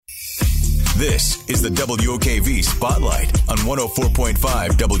This is the WOKV Spotlight on 104.5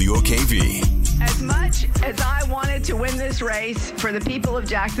 WOKV. As much as I wanted to win this race for the people of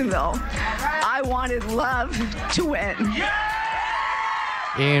Jacksonville, I wanted love to win.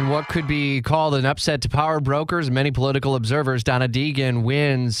 In what could be called an upset to power brokers and many political observers, Donna Deegan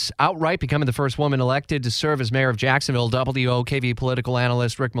wins outright, becoming the first woman elected to serve as mayor of Jacksonville. WOKV political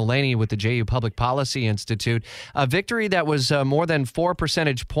analyst Rick Mullaney with the JU Public Policy Institute. A victory that was more than 4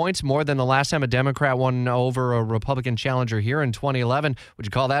 percentage points, more than the last time a Democrat won over a Republican challenger here in 2011. Would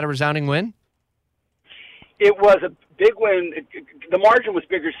you call that a resounding win? It was a big win. The margin was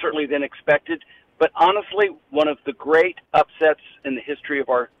bigger, certainly, than expected. But honestly, one of the great upsets in the history of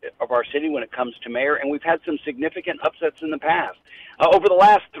our city when it comes to mayor, and we've had some significant upsets in the past. Over the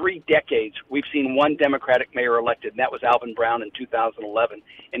last 3 decades, we've seen one Democratic mayor elected, and that was Alvin Brown in 2011,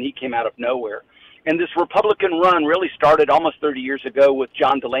 and he came out of nowhere. And this Republican run really started almost 30 years ago with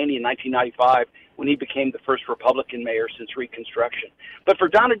John Delaney in 1995 when he became the first Republican mayor since Reconstruction. But for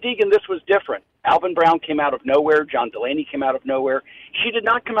Donna Deegan, this was different. Alvin Brown came out of nowhere. John Delaney came out of nowhere. She did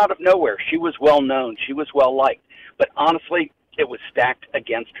not come out of nowhere. She was well known. She was well liked. But honestly, it was stacked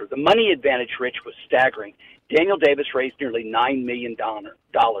against her. The money advantage, Rich, was staggering. Daniel Davis raised nearly $9 million. Donna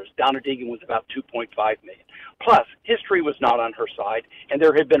Deegan was about $2.5 million. Plus, history was not on her side, and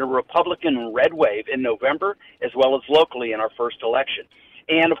there had been a Republican red wave in November as well as locally in our first election.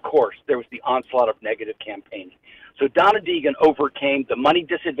 And, of course, there was the onslaught of negative campaigning. So Donna Deegan overcame the money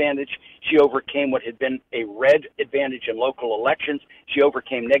disadvantage. She overcame what had been a red advantage in local elections. She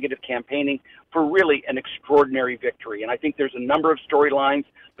overcame negative campaigning for really an extraordinary victory. And I think there's a number of storylines,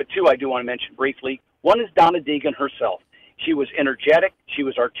 but 2 I do want to mention briefly. One is Donna Deegan herself. She was energetic, she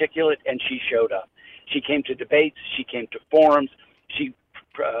was articulate, and she showed up. She came to debates, she came to forums, she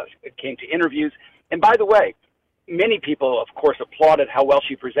came to interviews. And by the way, many people, of course, applauded how well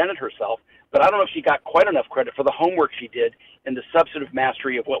she presented herself, but I don't know if she got quite enough credit for the homework she did and the substantive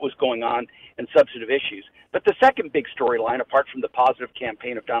mastery of what was going on and substantive issues. But the second big storyline, apart from the positive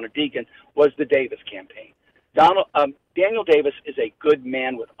campaign of Donna Deegan, was the Davis campaign. Daniel Davis is a good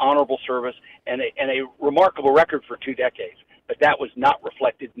man with honorable service and a remarkable record for 2 decades, but that was not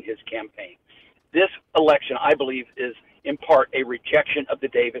reflected in his campaign. This election, I believe, is in part a rejection of the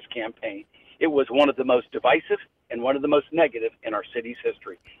Davis campaign. It was one of the most divisive and one of the most negative in our city's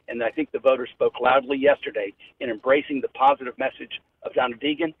history. And I think the voters spoke loudly yesterday in embracing the positive message of Donna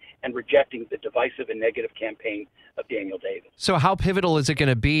Deegan and rejecting the divisive and negative campaign of Daniel Davis. So how pivotal is it going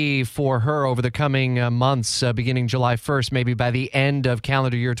to be for her over the coming months, beginning July 1st, maybe by the end of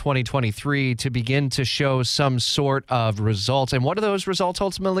calendar year 2023, to begin to show some sort of results? And what do those results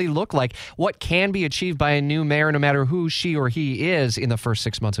ultimately look like? What can be achieved by a new mayor, no matter who she or he is, in the first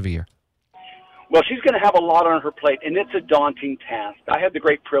 6 months of a year? Well, she's going to have a lot on her plate, and it's a daunting task. I had the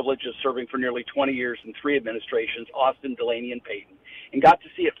great privilege of serving for nearly 20 years in 3 administrations, Austin, Delaney, and Payton, and got to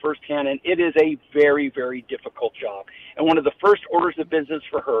see it firsthand, and it is a very, very difficult job. And one of the first orders of business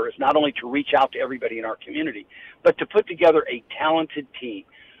for her is not only to reach out to everybody in our community, but to put together a talented team.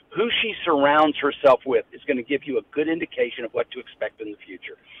 Who she surrounds herself with is going to give you a good indication of what to expect in the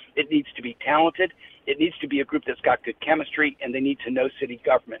future. It needs to be talented. It needs to be a group that's got good chemistry, and they need to know city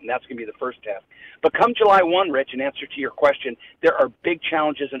government, and that's going to be the first test. But come July 1, Rich, in answer to your question, there are big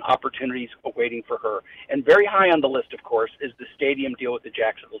challenges and opportunities awaiting for her. And very high on the list, of course, is the stadium deal with the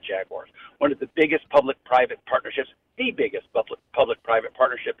Jacksonville Jaguars, one of the biggest public-private partnerships, the biggest public-private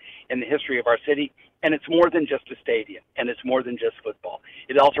partnership in the history of our city. And it's more than just a stadium, and it's more than just football.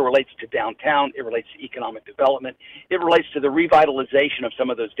 It also relates to downtown. It relates to economic development. It relates to the revitalization of some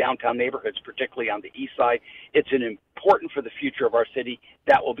of those downtown neighborhoods, particularly on the east side. It's an important for the future of our city.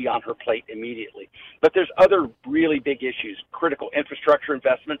 That will be on her plate immediately. But there's other really big issues: critical infrastructure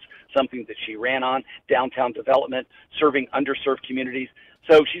investments, something that she ran on, downtown development, serving underserved communities.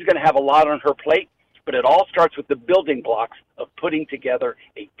 So she's going to have a lot on her plate, but it all starts with the building blocks of putting together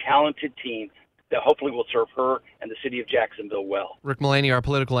a talented team that hopefully will serve her and the city of Jacksonville well. Rick Mullaney, our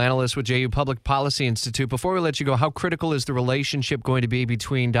political analyst with JU Public Policy Institute. Before we let you go, how critical is the relationship going to be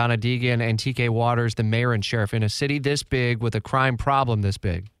between Donna Deegan and TK Waters, the mayor and sheriff, in a city this big with a crime problem this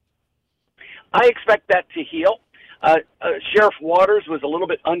big? I expect that to heal. Sheriff Waters was a little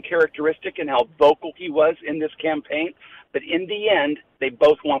bit uncharacteristic in how vocal he was in this campaign, but in the end, they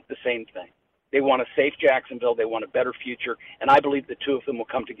both want the same thing. They want a safe Jacksonville. They want a better future. And I believe the 2 of them will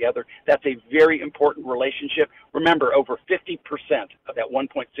come together. That's a very important relationship. Remember, over 50% of that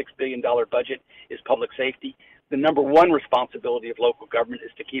 $1.6 billion budget is public safety. the number one responsibility of local government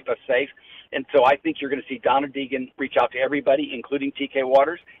is to keep us safe. And so I think you're going to see Donna Deegan reach out to everybody, including TK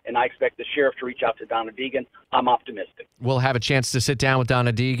Waters, and I expect the sheriff to reach out to Donna Deegan. I'm optimistic. We'll have a chance to sit down with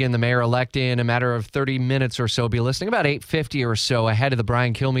Donna Deegan, the mayor-elect, in a matter of 30 minutes or so. Be listening about 8:50 or so ahead of the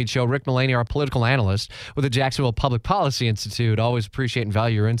Brian Kilmeade Show. Rick Mullaney, our political analyst with the Jacksonville Public Policy Institute. Always appreciate and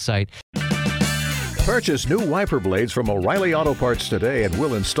value your insight. Purchase new wiper blades from O'Reilly Auto Parts today and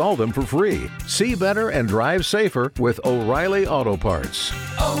we'll install them for free. See better and drive safer with O'Reilly Auto Parts.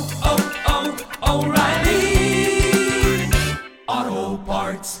 O'Reilly Auto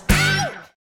Parts.